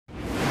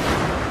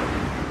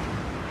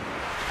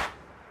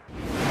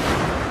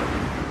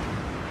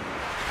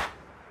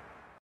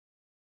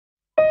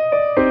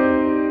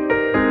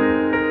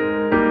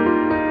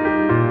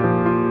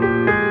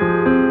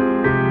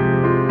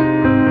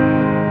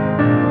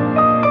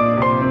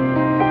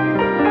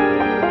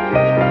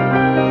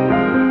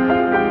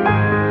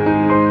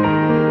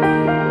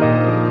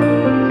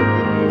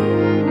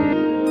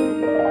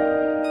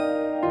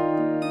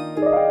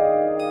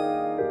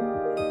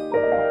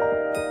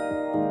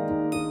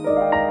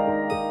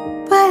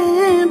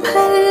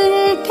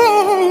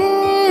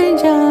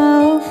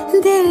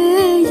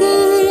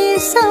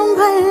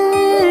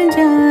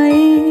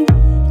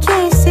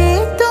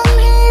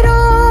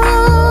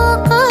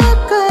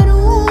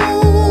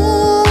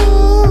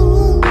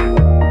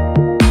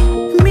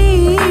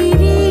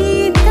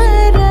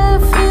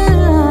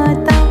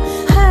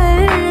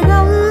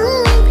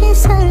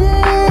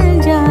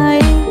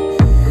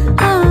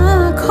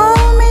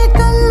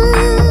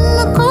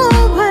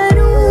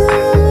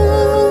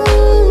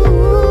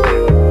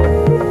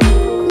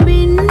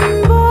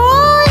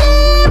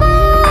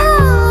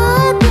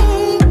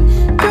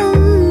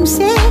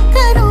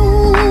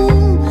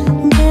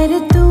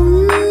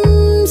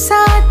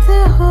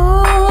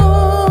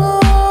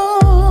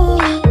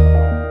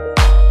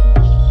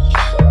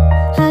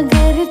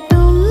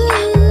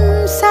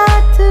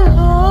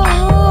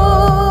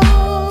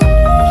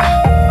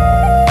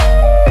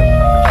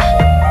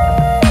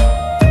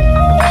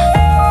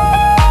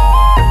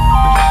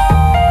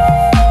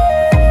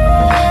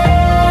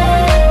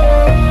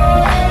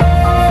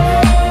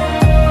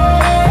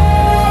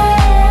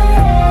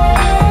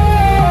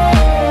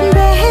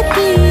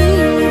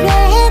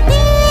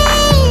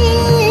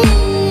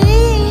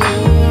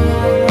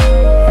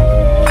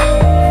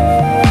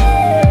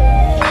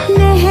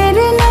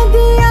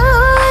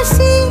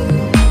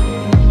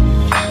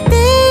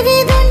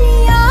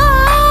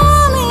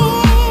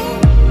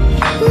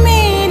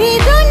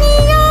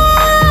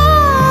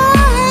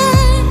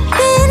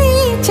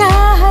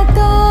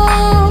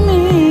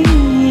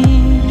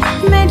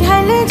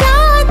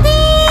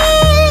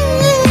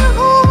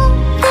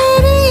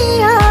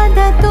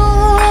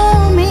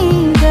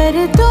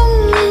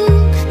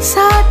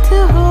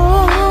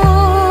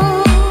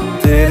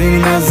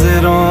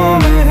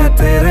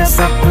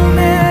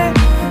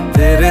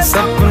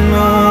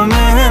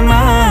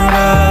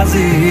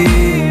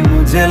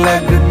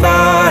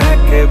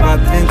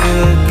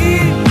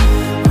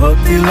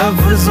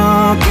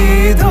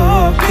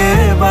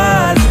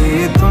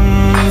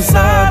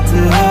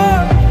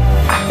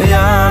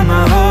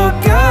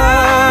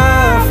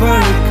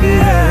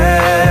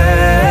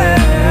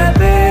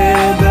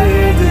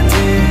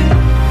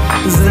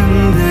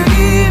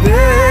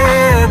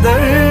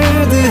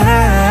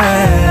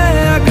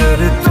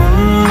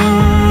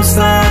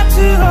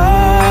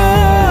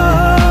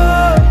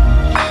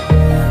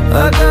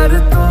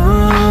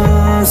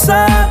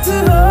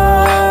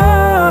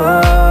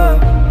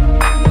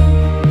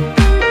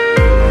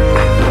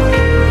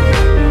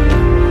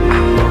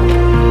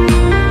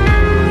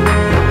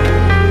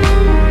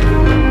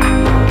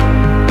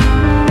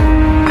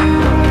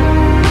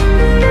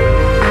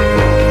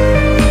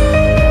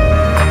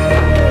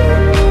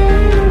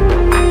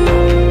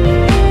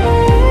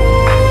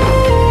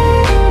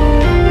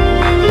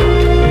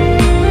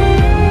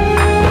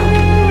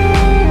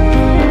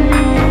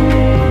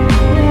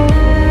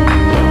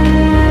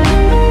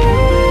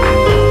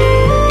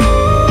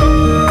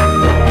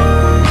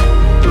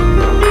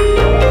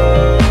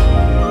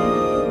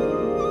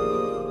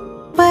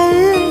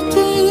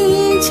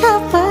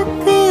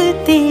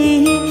झपकते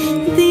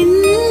दिन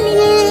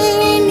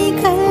ये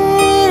निकल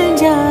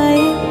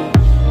जाए,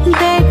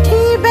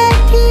 बैठी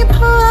बैठी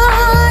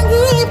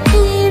भागी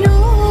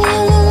फिरूं,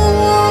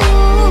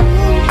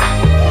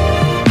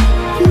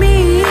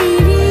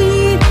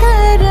 मेरी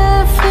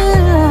तरफ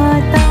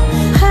आता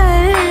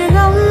हर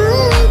गम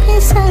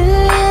फिसल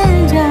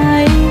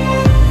जाए,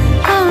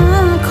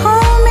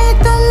 आँखों में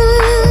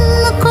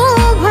तुमको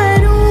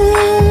भरूं,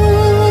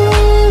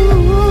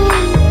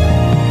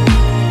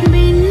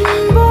 बिन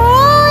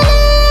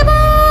बोले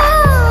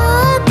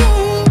बातें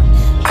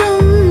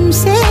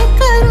तुमसे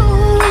करूं,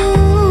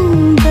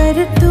 अगर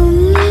तुम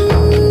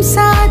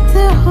साथ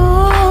हो,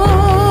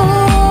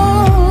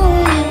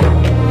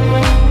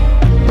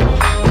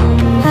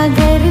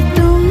 अगर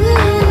तुम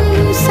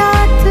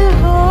साथ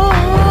हो।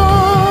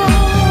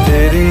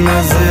 तेरी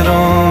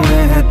नजरों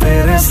में है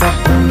तेरे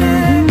सपने,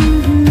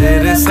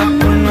 तेरे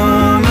सपनों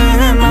में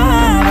है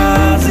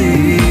नाराजी,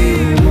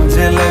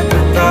 मुझे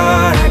लगता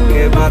है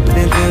कि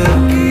बातें दिल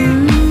की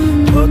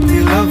होती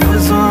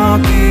लफ्जों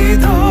की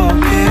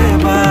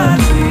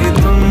धोखेबाजी,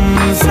 तुम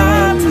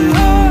साथ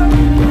हो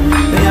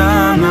या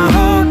ना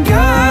हो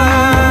क्या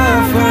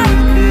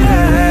फर्क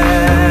है,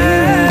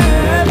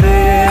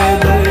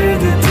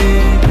 बेदर्द थी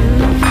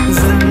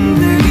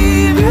जिंदगी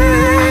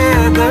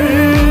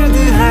बेदर्द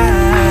है,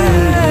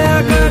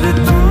 अगर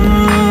तुम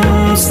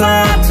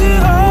साथ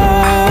हो।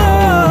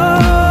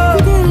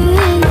 दिल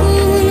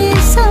ये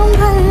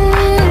संभल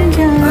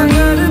जाए,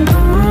 अगर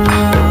तुम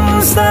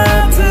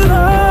साथ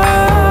हो,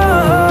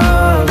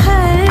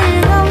 हर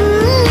गम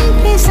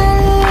फिसल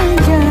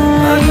जाए,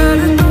 अगर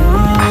तुम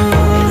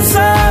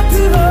साथ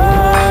हो,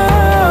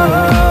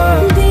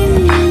 दिन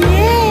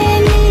ये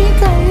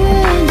निकल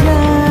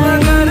जाए,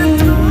 अगर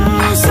तुम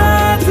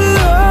साथ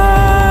हो,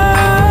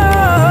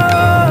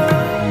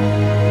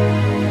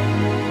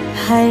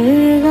 हर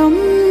गम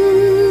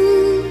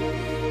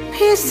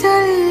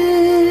फिसल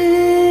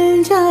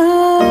जाए।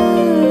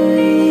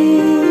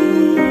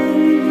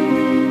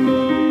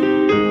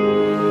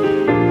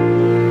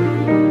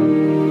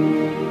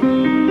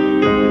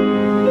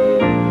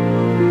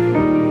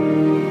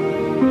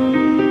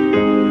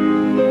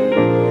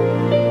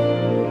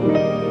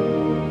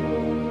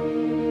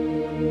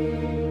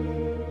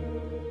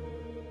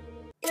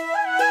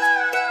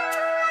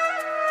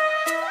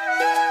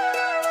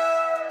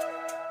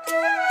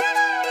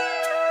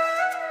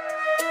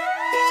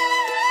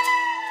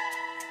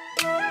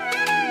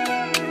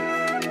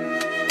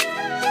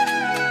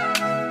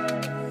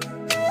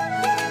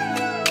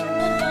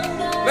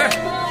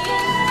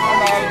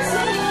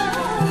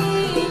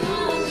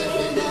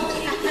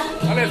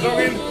 Alle, sag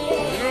ihn!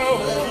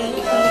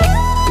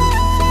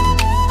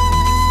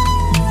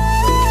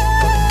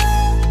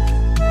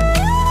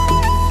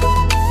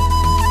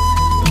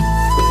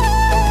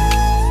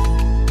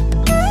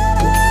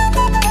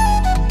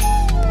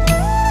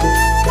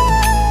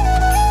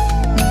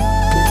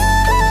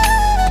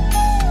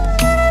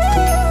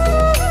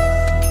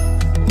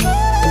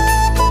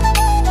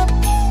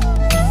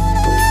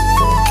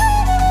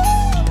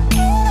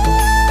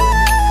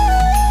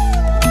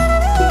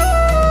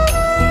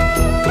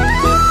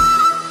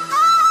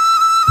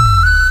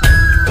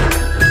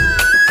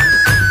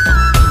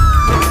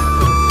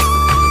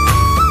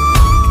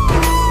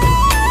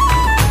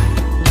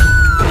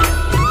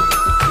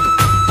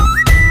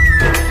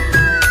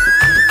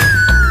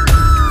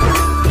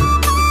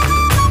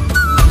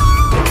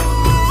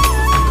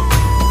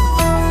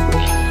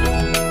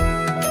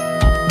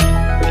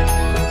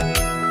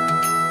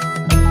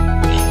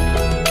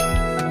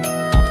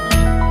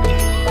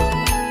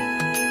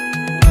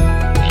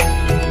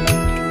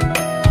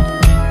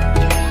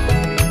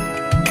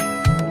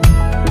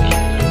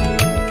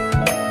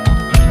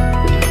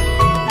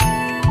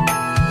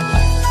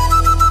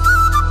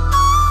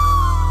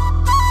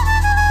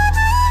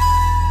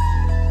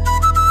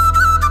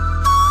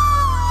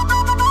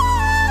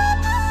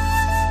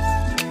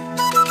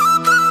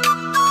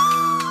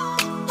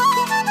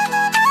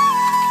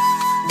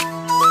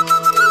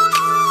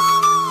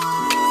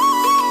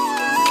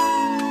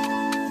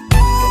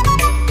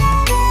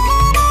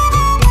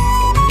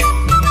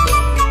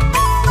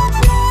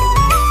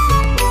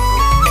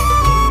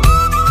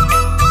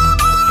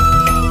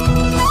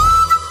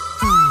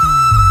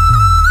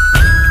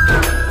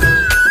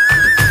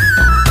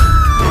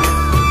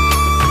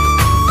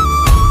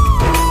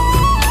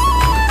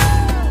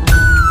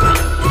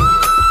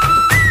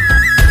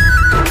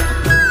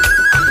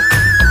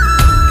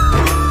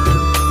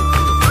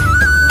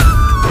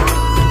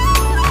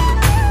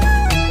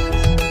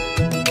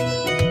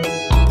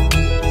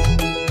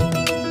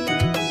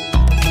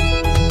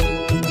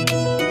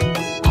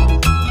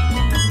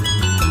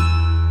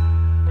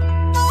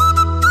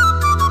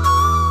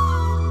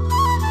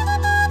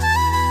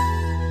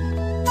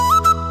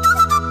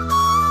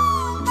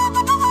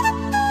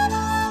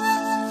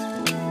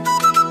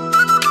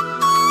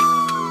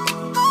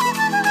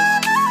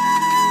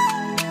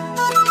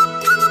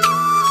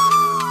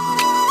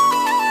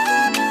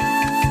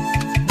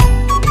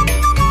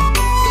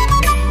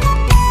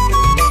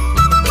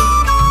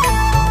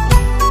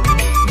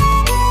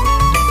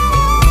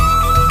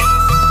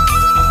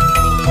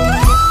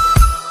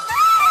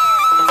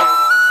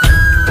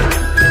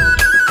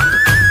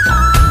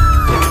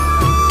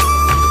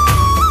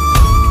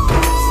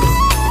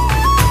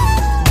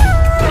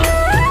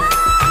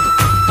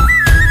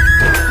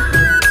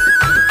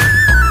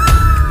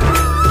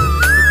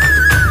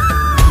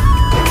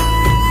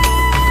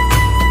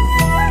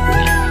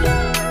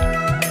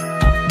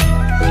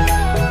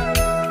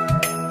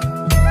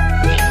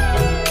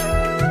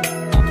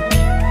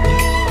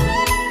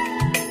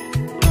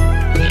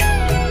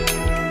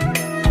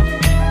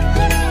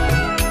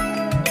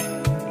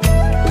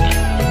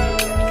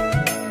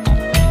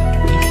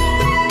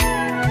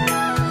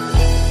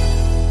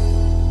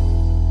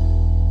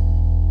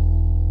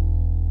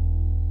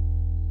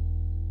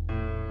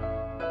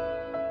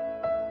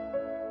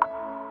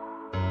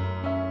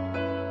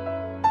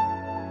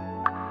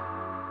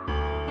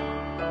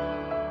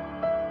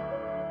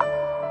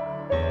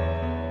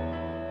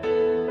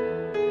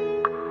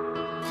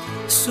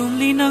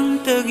 Sumli nang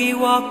tagi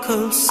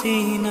wakal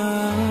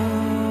sina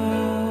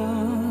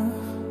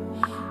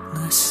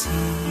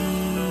ngasi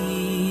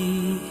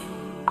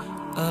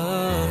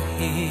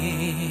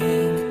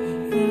ahing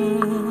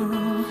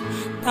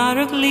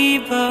tarak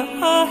liba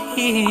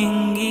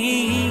ahingi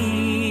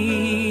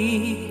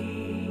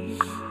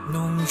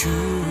nong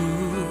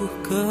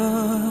juga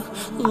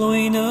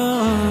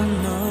loina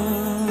na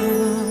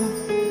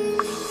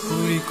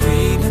ui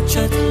kui na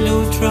chat lu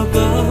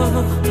traba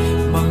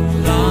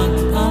manglan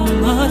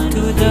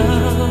amatuda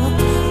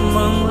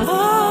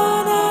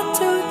manglan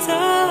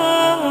atuda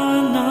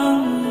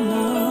nang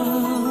na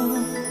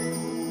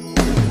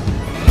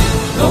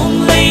long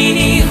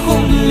lady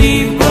hum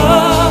liba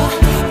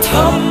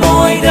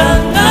thamoy da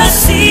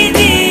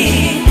ngasini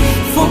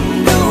phum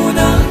du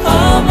na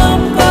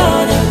amam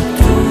pada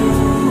tu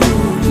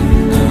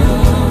na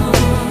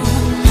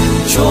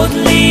chot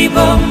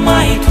liba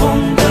mai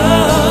thong da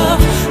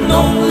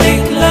nong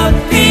lik la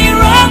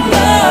pirang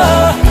la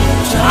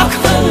chắc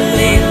hẳn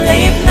lên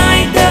lép nay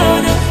đã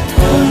được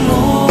thơm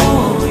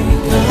môi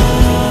ta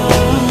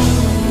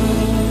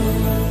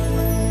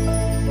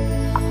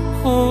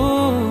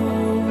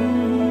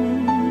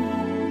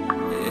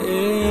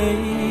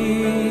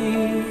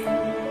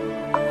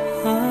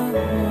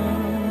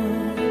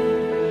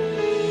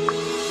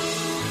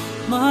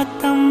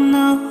matam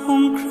na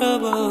hung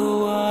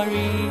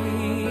krabawari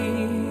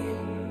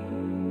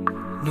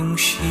nung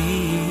shi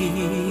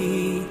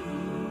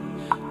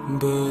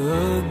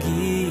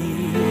bagi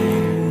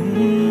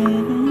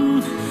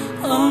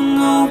ang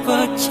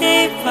bache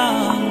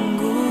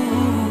panggu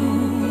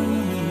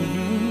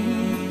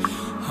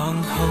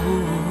hang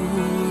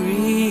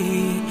hauri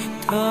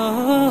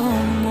tamoy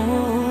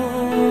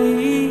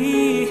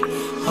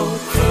hau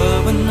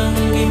krabanang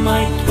gi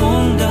mai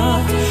thongda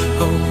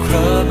hau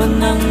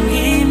krabanang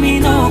gi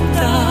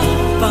minokta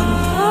pang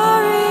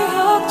thari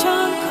hak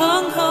chang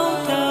khang hau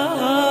ta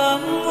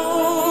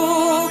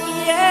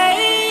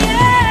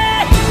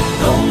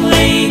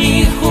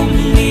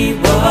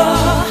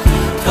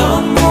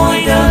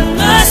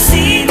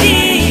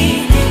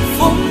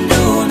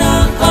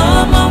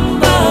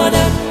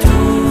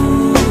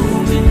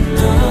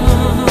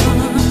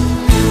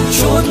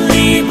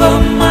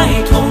mai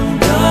thong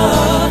da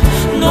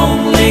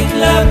nong lik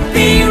la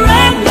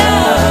pirang la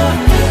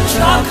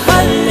chắc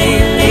hẳn lệ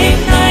lệ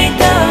nay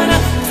ta na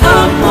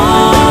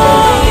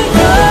thamoy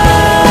da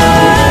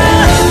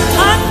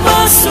thang pa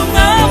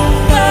sungam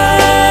da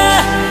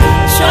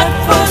chat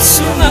pa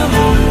sungam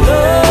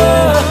da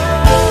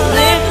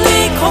lệ lệ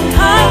không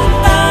thang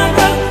ta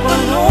rất mà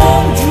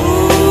nong du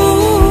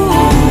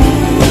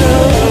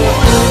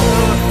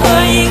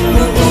ai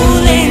ngu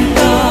lên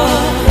da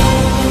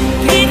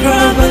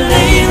Peter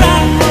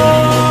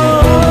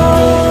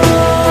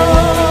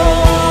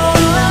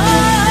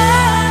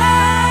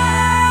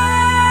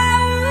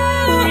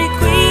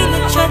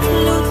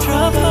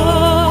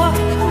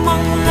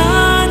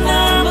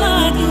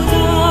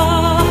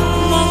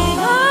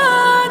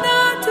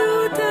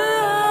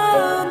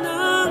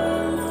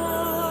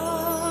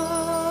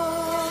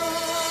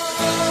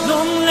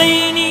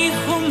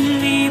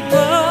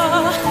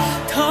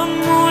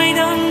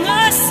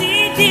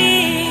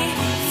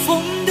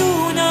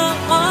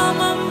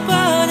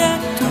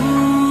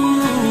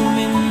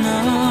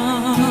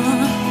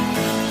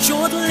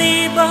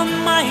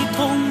mai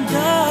thong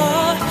da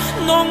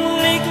nong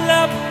lik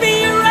la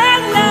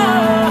pirang la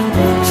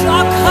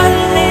chắc hẳn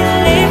lên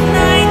lên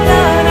nay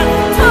ta đã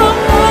thong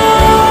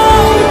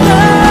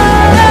da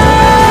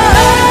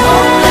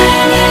nong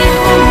lady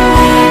hum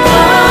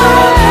liba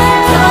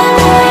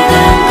thamoy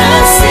da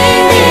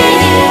ngasini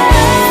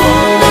phum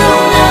du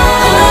na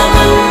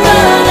amam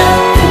pada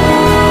tu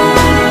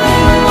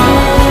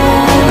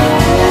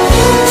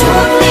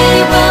chot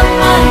liba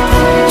mai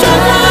chot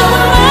la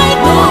mai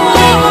nong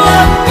lik la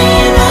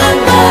pirang la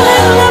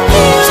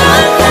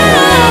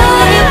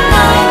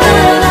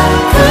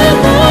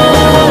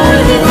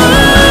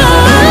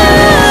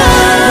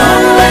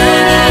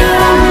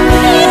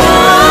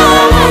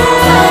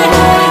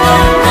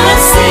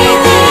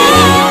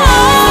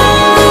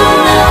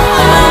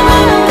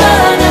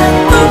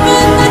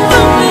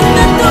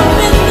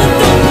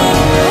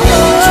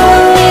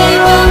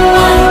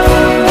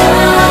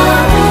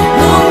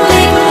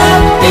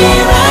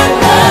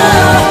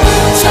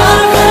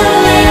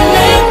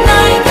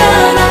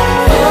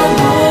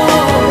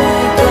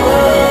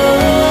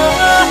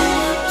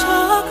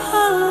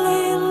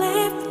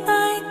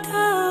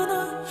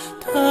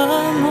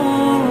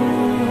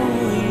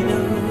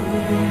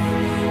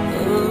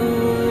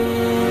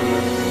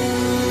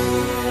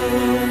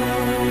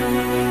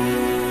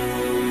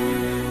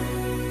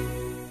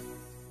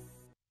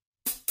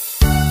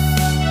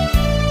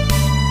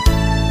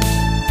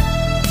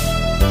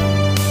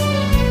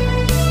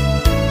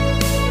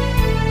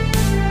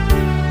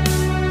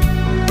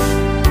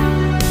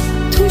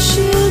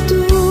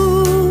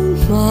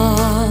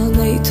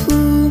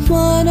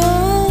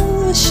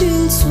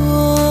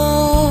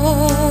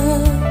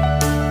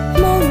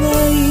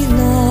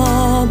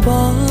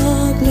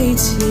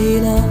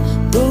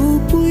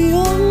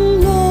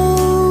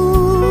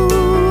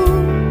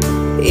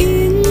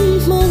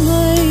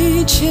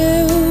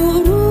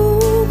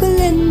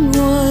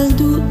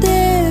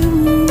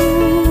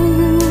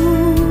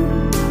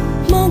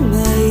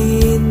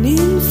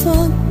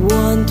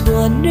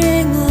Hãy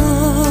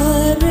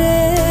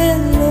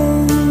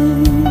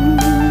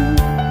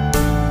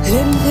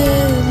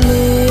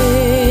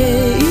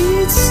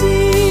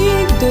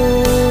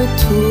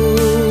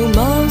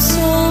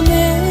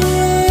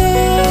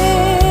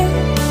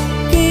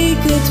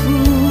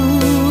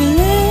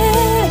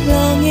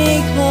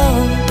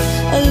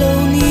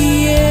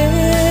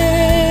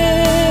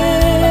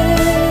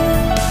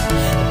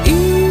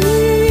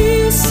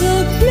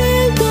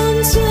subscribe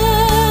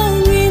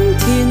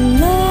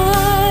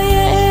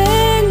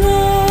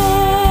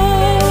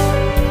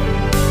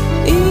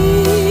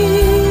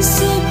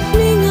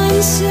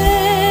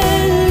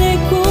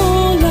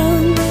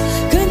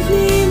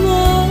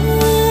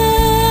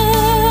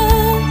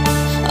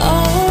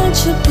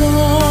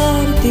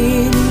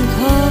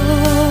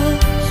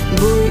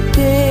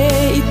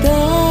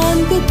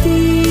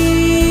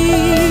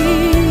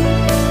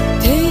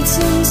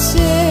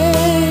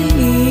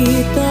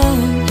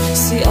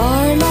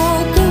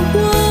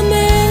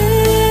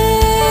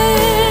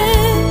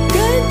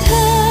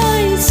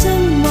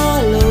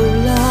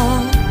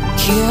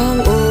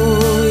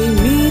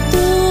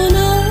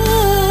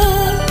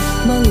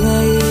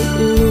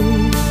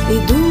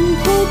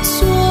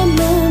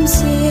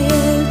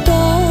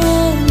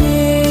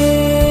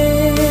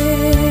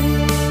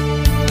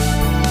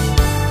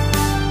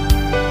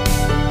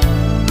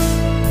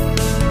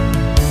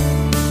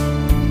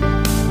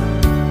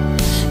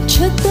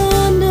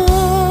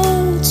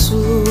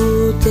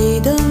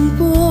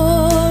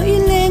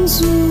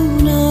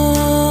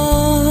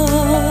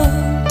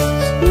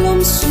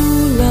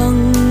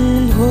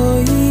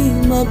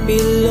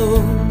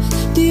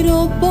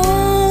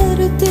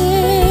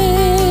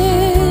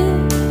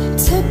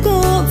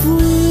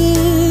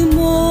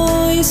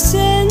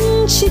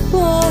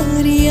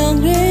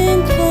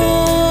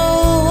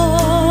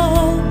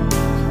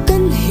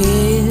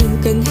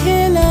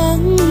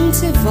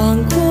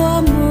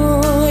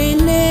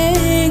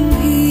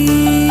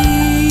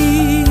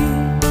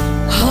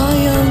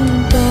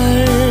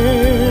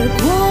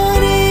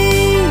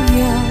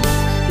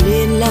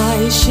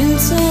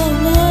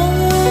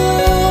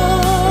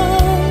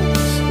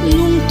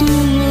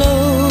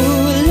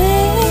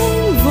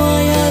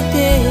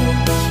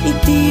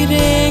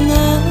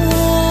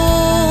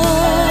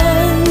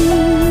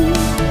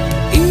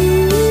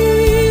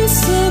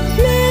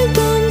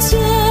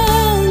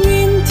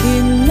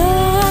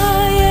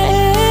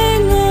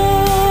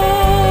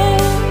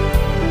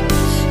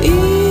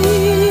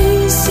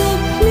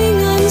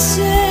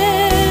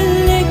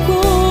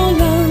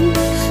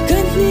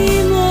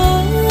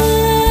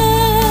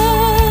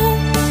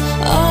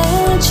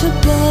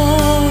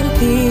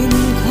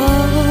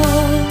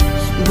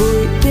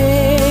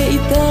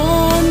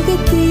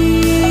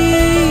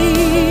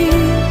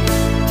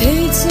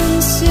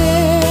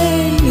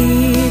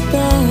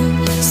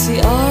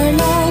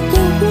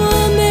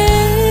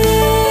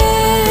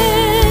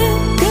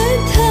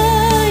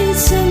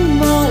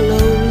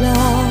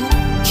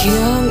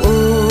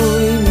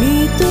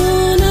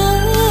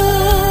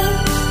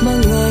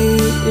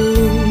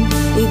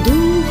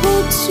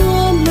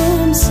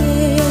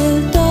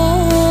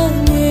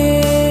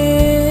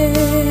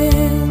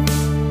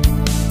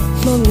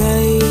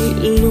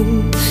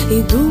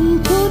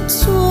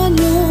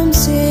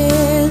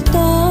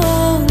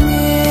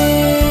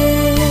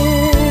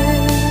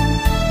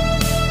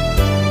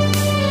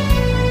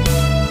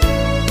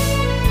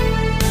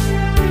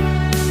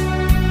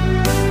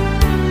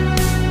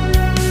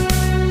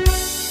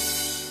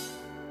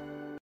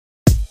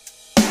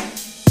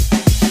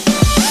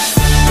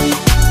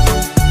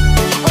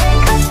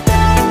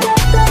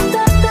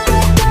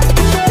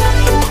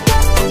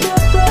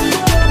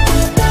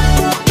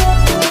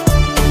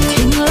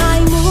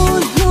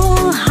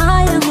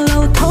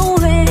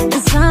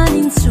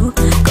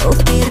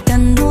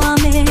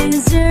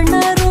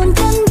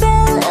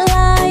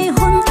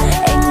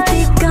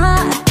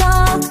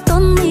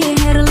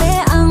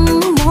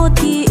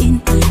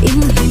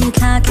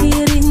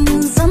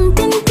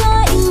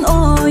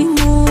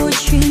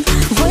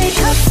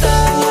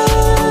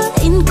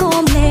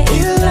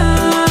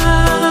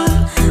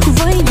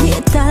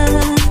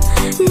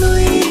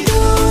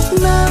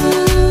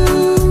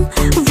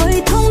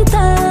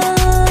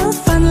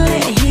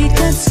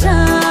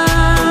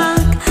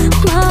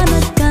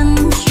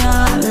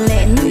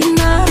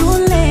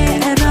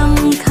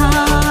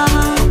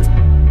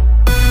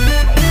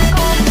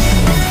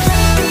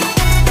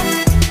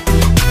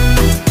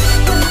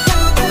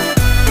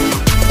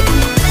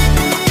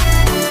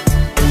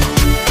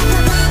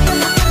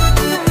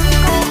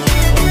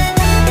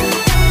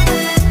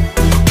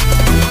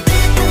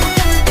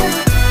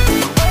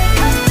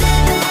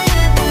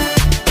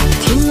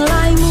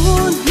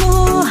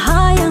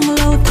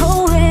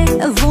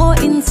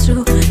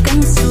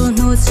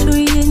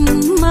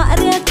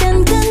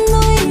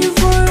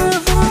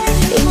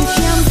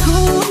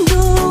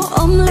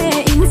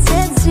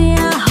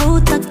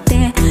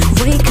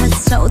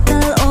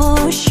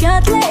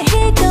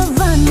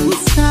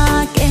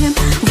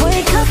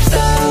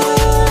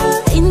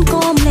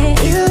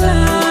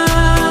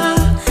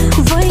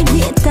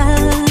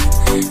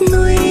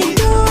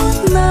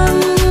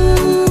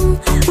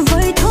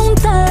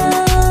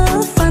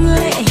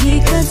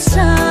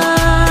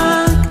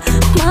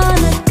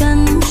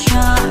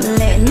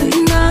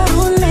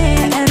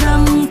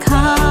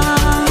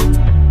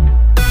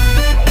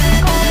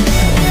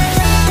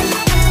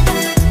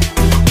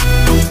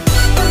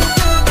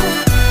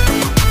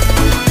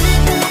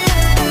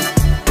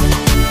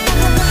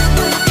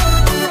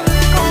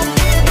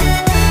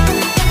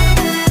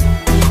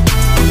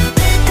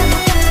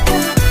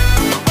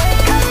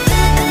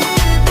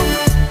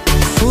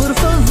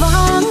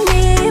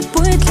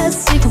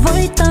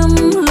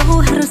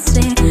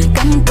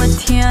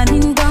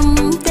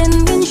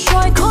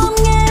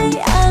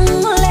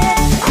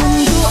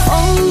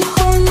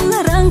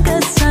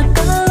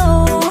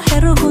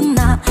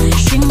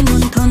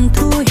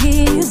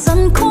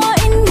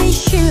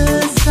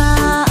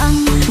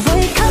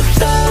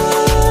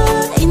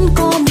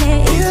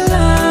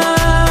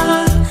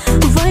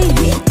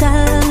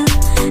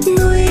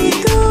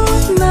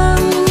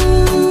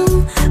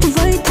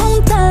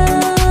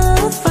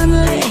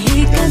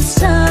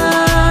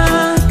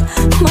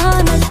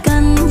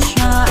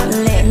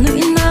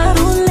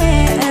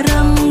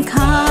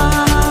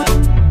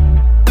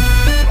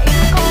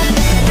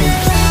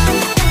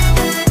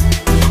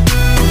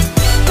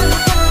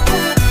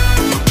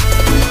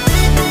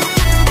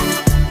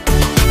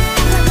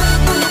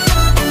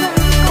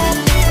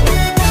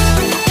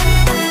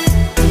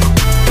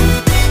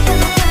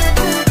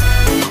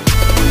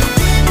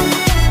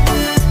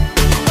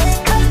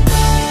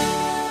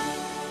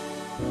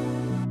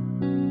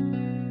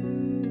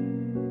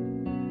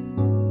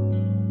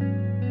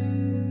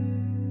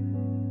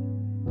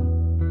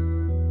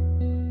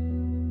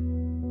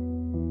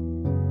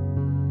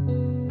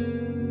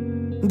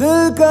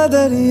दिल का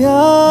दरिया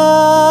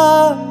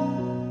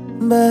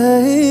बह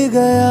ही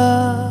गया,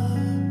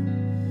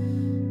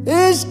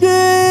 इश्क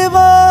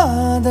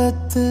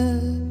इबादत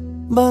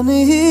बन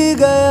ही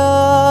गया।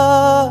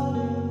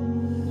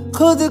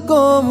 खुद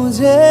को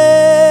मुझे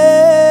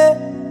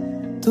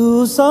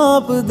तू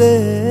सौंप दे,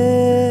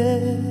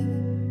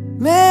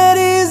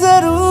 मेरी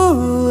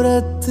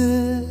जरूरत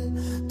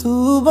तू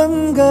बन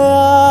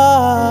गया।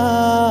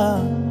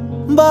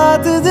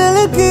 बात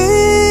दिल की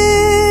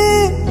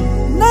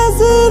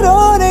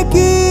नजरों ने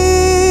की,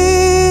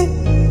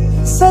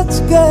 सच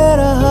कह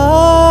रहा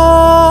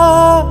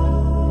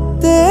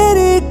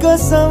तेरी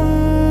कसम।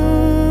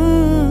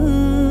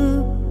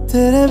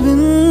 तेरे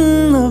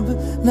बिन अब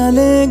न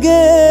लेंगे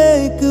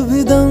एक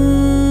भी दम,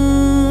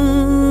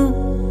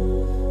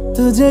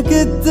 तुझे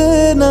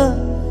कितना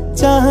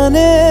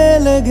चाहने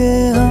लगे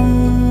हम।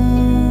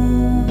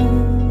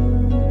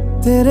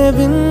 तेरे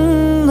बिन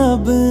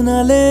अब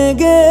न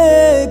लेंगे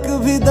एक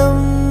भी दम,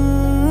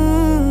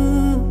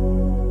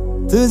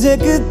 तुझे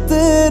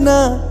कितना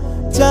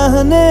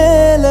चाहने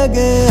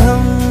लगे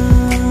हम।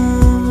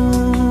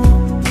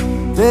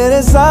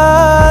 तेरे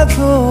साथ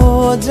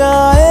हो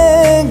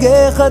जाएंगे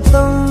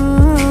खत्म,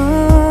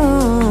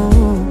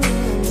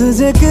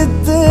 तुझे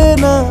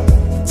कितना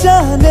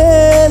चाहने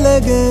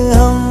लगे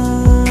हम।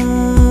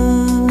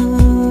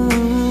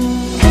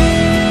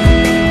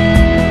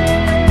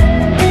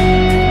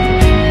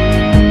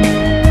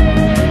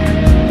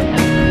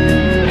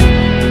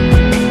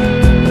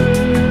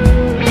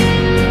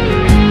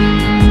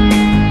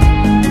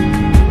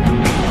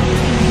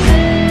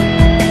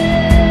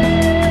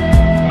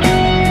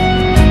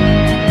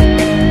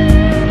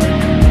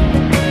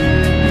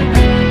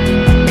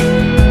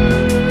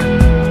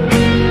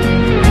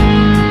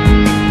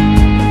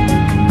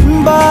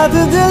 बात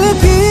दिल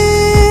की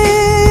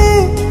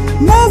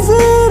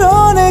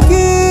नजरों ने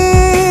की,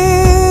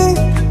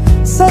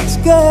 सच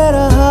कह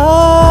रहा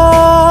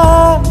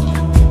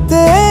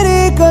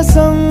तेरी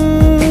कसम।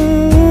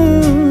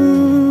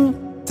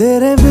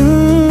 तेरे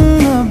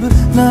बिन अब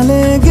न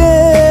लेंगे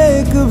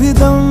एक भी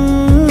दम,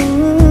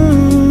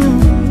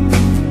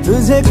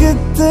 तुझे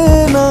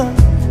कितना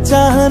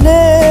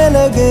चाहने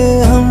लगे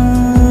हम।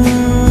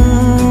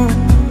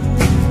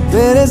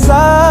 तेरे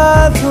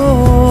साथ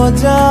हो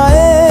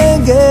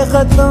जाएंगे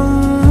खत्म,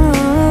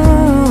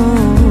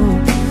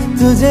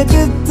 तुझे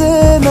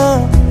कितना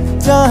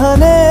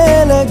चाहने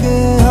लगे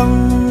हम।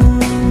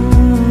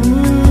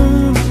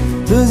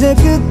 तुझे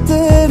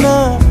कितना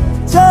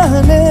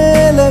चाहने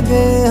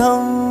लगे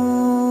हम।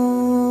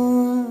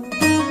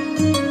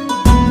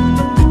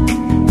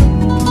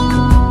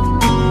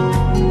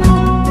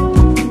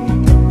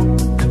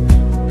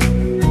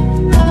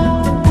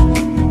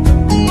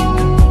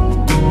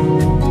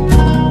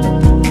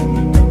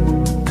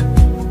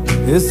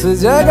 इस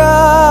जगह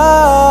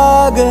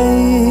आ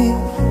गई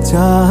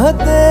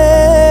चाहते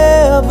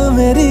अब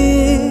मेरी,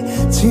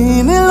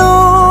 छीन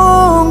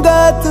लूंगा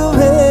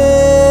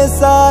तुम्हें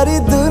सारी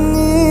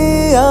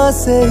दुनिया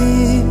से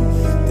ही।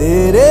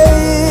 तेरे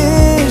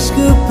इश्क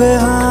पे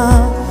हाँ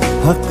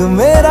हक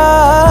मेरा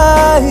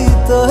ही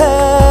तो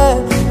है,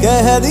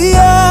 कह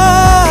दिया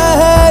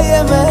है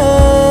ये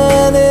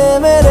मैंने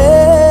मेरे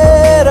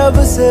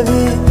रब से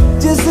भी।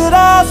 जिस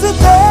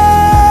रास्ते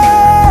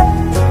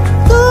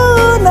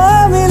ना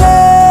मिले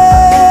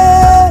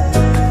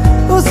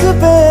उस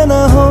पे न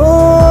हो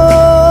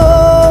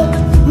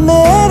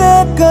मेरे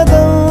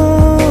कदम।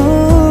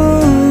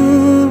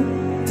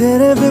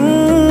 तेरे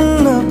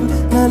बिन अब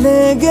न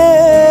लेंगे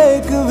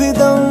एक भी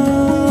दम,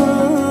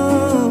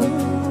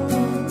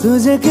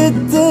 तुझे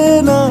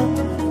कितना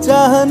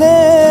चाहने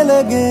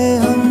लगे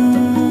हम।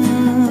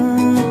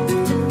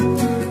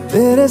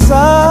 तेरे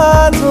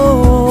साथ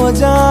हो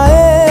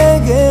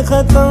जाएंगे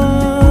खत्म,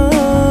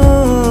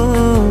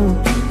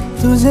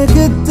 तुझे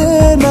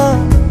कितना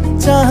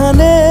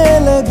चाहने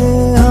लगे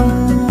हम।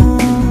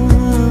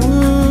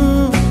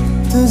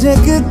 तुझे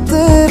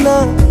कितना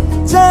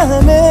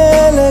चाहने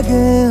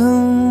लगे हम।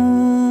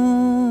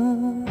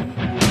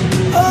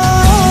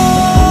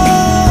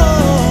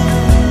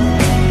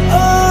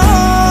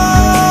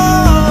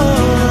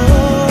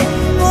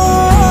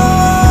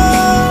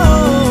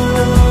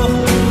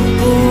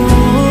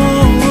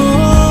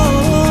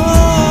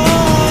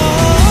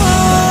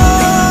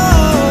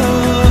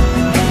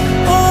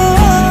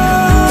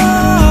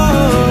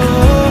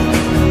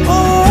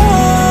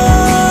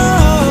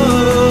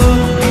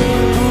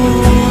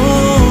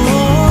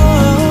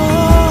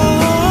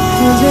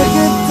 तुझे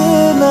कितना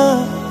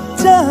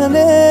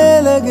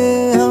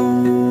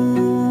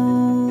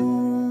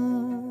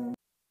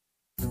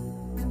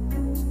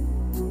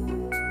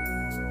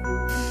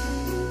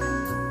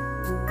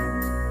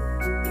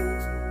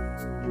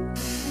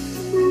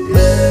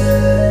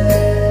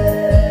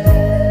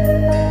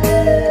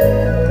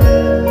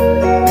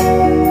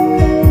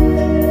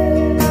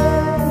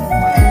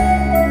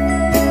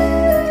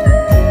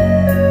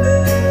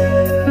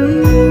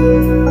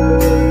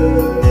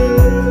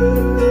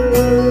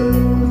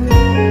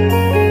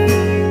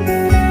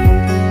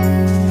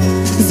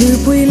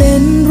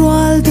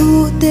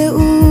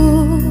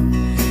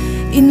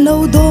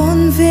lâu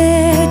đón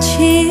về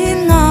chỉ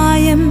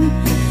ngayem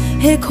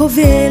he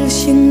khovel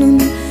sing nun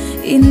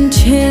in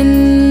chen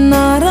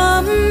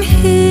naram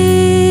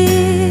hi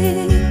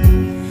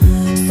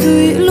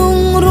sui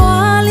lung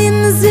roalin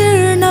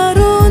zir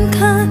narun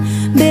kha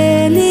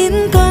belin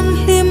kan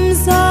him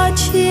za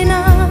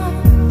china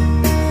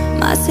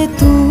ma se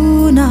tu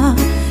na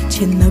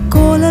chen na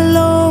kola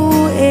lo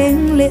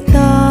eng le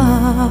ta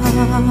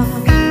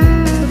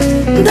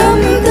dam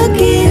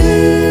takin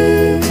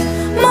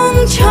mang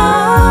cha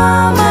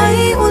mai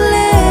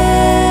ule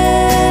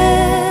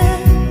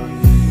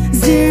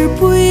zir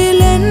pui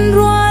len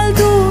roal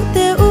du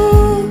te u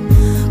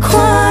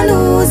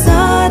khwanu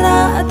zara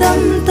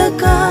dam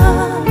taka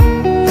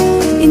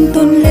in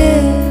ton le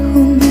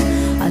hun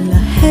ala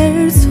her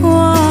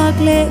swak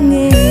le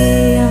nge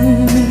yang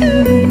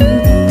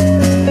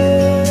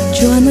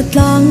chuan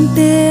atlang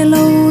te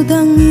lo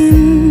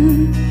dangin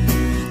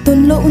ton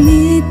lo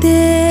ni te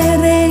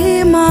re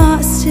ma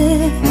se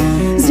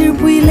zir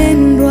pui len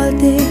roal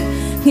te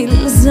ngil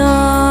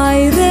zai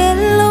re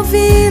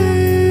lovin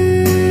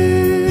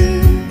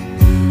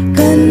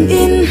kan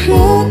in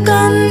mu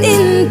kan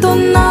in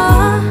ton na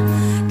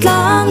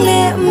tlang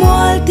le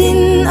mual tin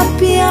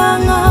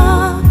apianga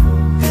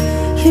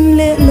him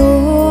le lo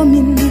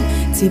min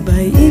chi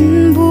bai in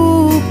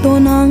buk to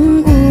nang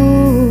u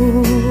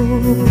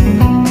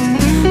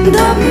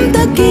dam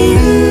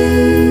takin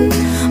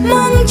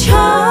mang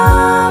cha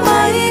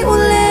mai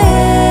ule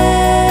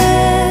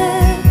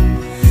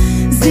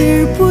zir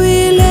pui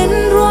len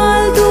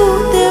roal du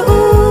te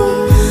u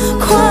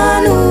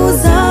khwanu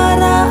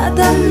zara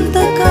dam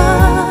taka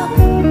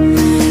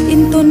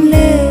in ton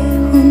le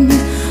hun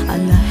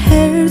ala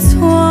her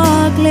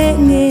swak le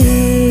nge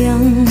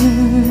yang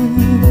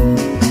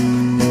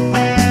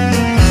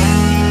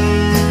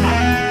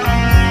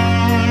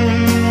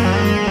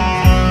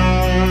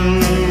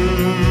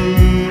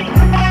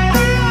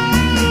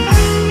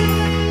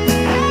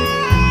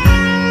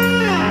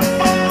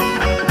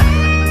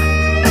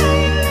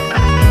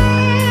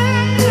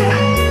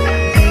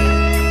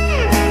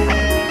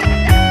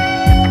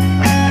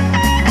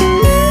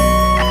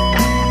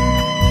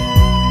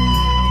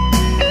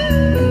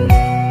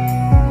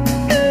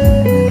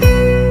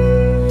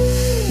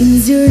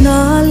zir na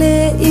le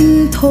in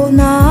tho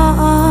na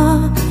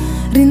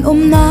rin om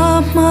na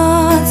ma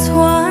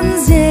chuan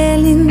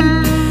zelin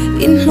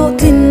in hlo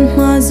tin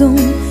ma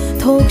zong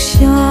thok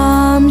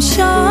sham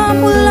sham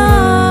ula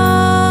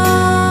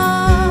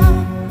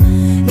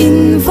in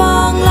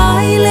wang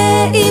lai le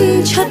in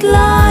chat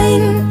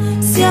lain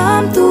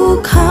siam tu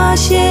kha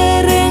she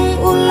reng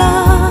ula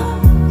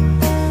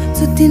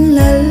chutin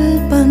lal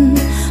pan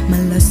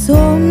mala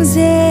som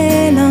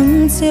zelang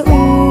che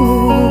u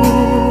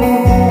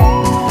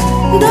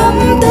dam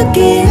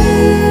takin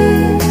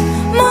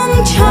mang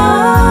cha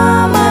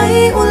mai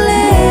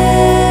ule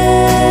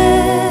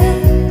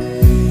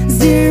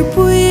zir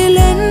pui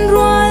len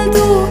roal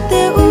du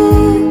te u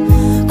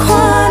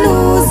khwanu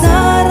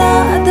zara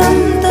dam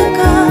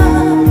taka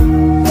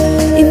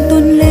in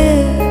ton le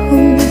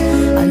hun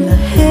ala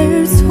her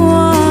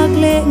swak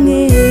le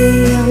nge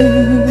yang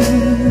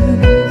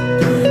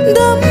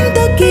dam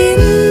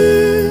takin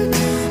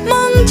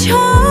mang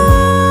cha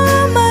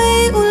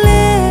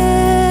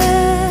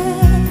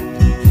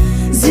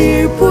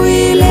zir pui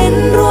len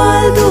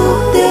roal du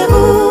te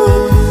u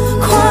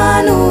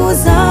khwanu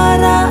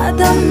zara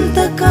dam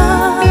taka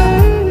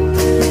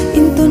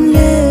in ton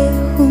le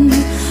hun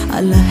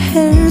ala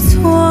her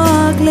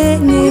swak le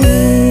nge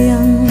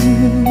yang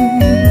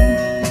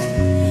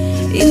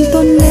in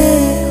ton le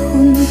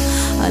hun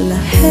ala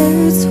her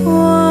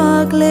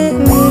swak le